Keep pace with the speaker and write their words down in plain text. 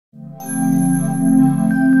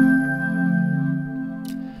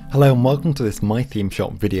Hello and welcome to this My Theme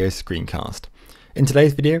Shop video screencast. In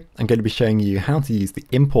today's video, I'm going to be showing you how to use the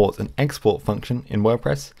import and export function in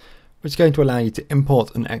WordPress, which is going to allow you to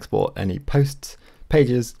import and export any posts,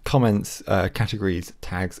 pages, comments, categories,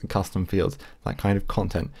 tags, and custom fields, that kind of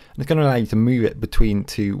content. And it's going to allow you to move it between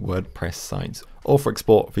two WordPress sites, or for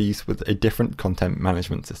export for use with a different content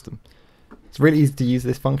management system. It's really easy to use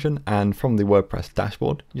this function, and from the WordPress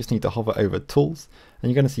dashboard, you just need to hover over Tools,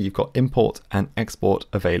 and you're going to see you've got Import and Export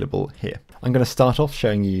available here. I'm going to start off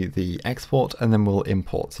showing you the export, and then we'll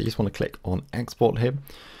import. So you just want to click on Export here, and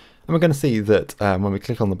we're going to see that when we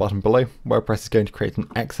click on the button below, WordPress is going to create an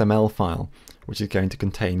XML file, which is going to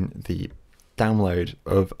contain the download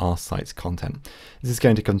of our site's content. This is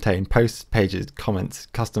going to contain posts, pages, comments,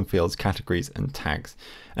 custom fields, categories, and tags.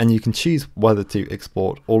 And you can choose whether to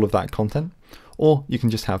export all of that content, or you can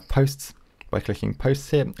just have posts by clicking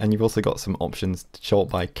posts here. And you've also got some options to sort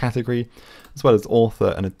by category, as well as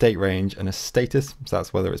author and a date range and a status. So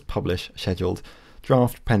that's whether it's published, scheduled,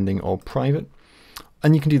 draft, pending, or private.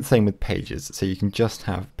 And you can do the same with pages. So you can just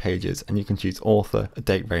have pages, and you can choose author, a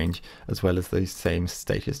date range, as well as those same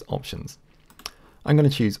status options. I'm going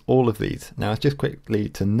to choose all of these. Now, just quickly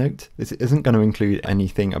to note, this isn't going to include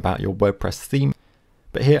anything about your WordPress theme,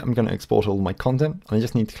 but here I'm going to export all my content, and I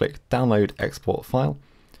just need to click Download Export File.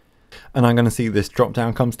 And I'm going to see this drop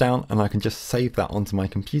down comes down, and I can just save that onto my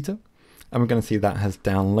computer. And we're going to see that has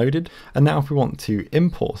downloaded. And now if we want to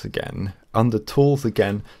import again, under Tools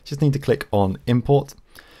again, just need to click on Import.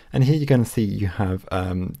 And here you're going to see you have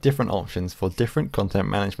different options for different content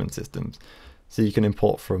management systems. So you can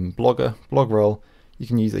import from Blogger, Blogroll. You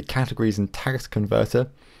can use a categories and tags converter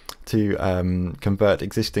to convert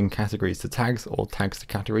existing categories to tags or tags to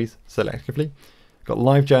categories selectively. Got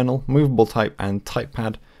LiveJournal, Movable Type and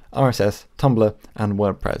Typepad, RSS, Tumblr, and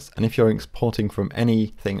WordPress. And if you're exporting from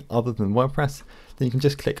anything other than WordPress, then you can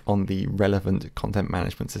just click on the relevant content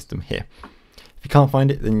management system here. If you can't find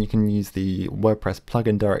it, then you can use the WordPress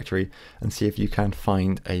plugin directory and see if you can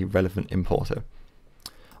find a relevant importer.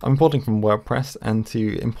 I'm importing from WordPress, and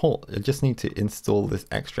to import, I just need to install this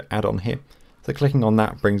extra add-on here. So clicking on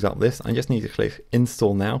that brings up this. I just need to click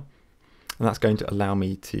Install Now, and that's going to allow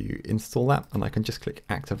me to install that, and I can just click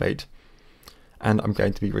Activate, and I'm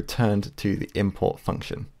going to be returned to the import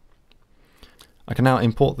function. I can now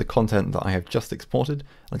import the content that I have just exported.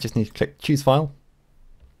 I just need to click Choose File,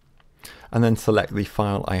 and then select the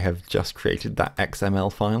file I have just created, that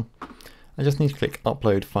XML file. I just need to click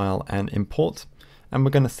Upload File and Import. And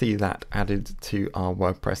we're going to see that added to our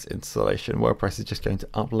WordPress installation. WordPress is just going to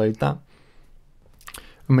upload that.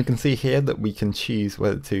 And we can see here that we can choose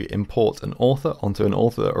whether to import an author onto an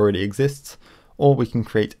author that already exists, or we can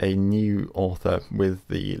create a new author with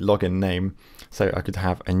the login name. So I could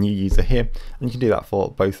have a new user here, and you can do that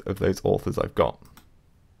for both of those authors I've got.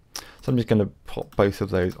 So I'm just going to pop both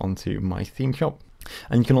of those onto my theme shop.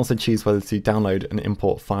 And you can also choose whether to download and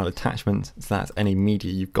import file attachment, so that's any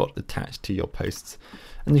media you've got attached to your posts.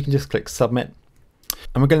 And you can just click Submit.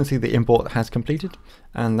 And we're going to see the import has completed,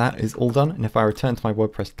 and that is all done. And if I return to my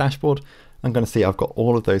WordPress dashboard, I'm going to see I've got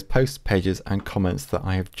all of those posts, pages, and comments that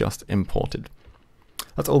I have just imported.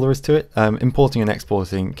 That's all there is to it. Importing and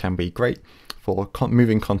exporting can be great for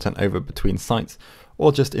moving content over between sites,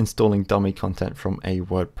 or just installing dummy content from a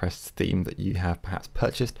WordPress theme that you have perhaps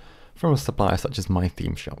purchased from a supplier such as My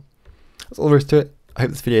Theme Shop. That's all there is to it. I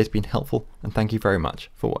hope this video has been helpful, and thank you very much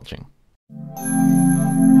for watching.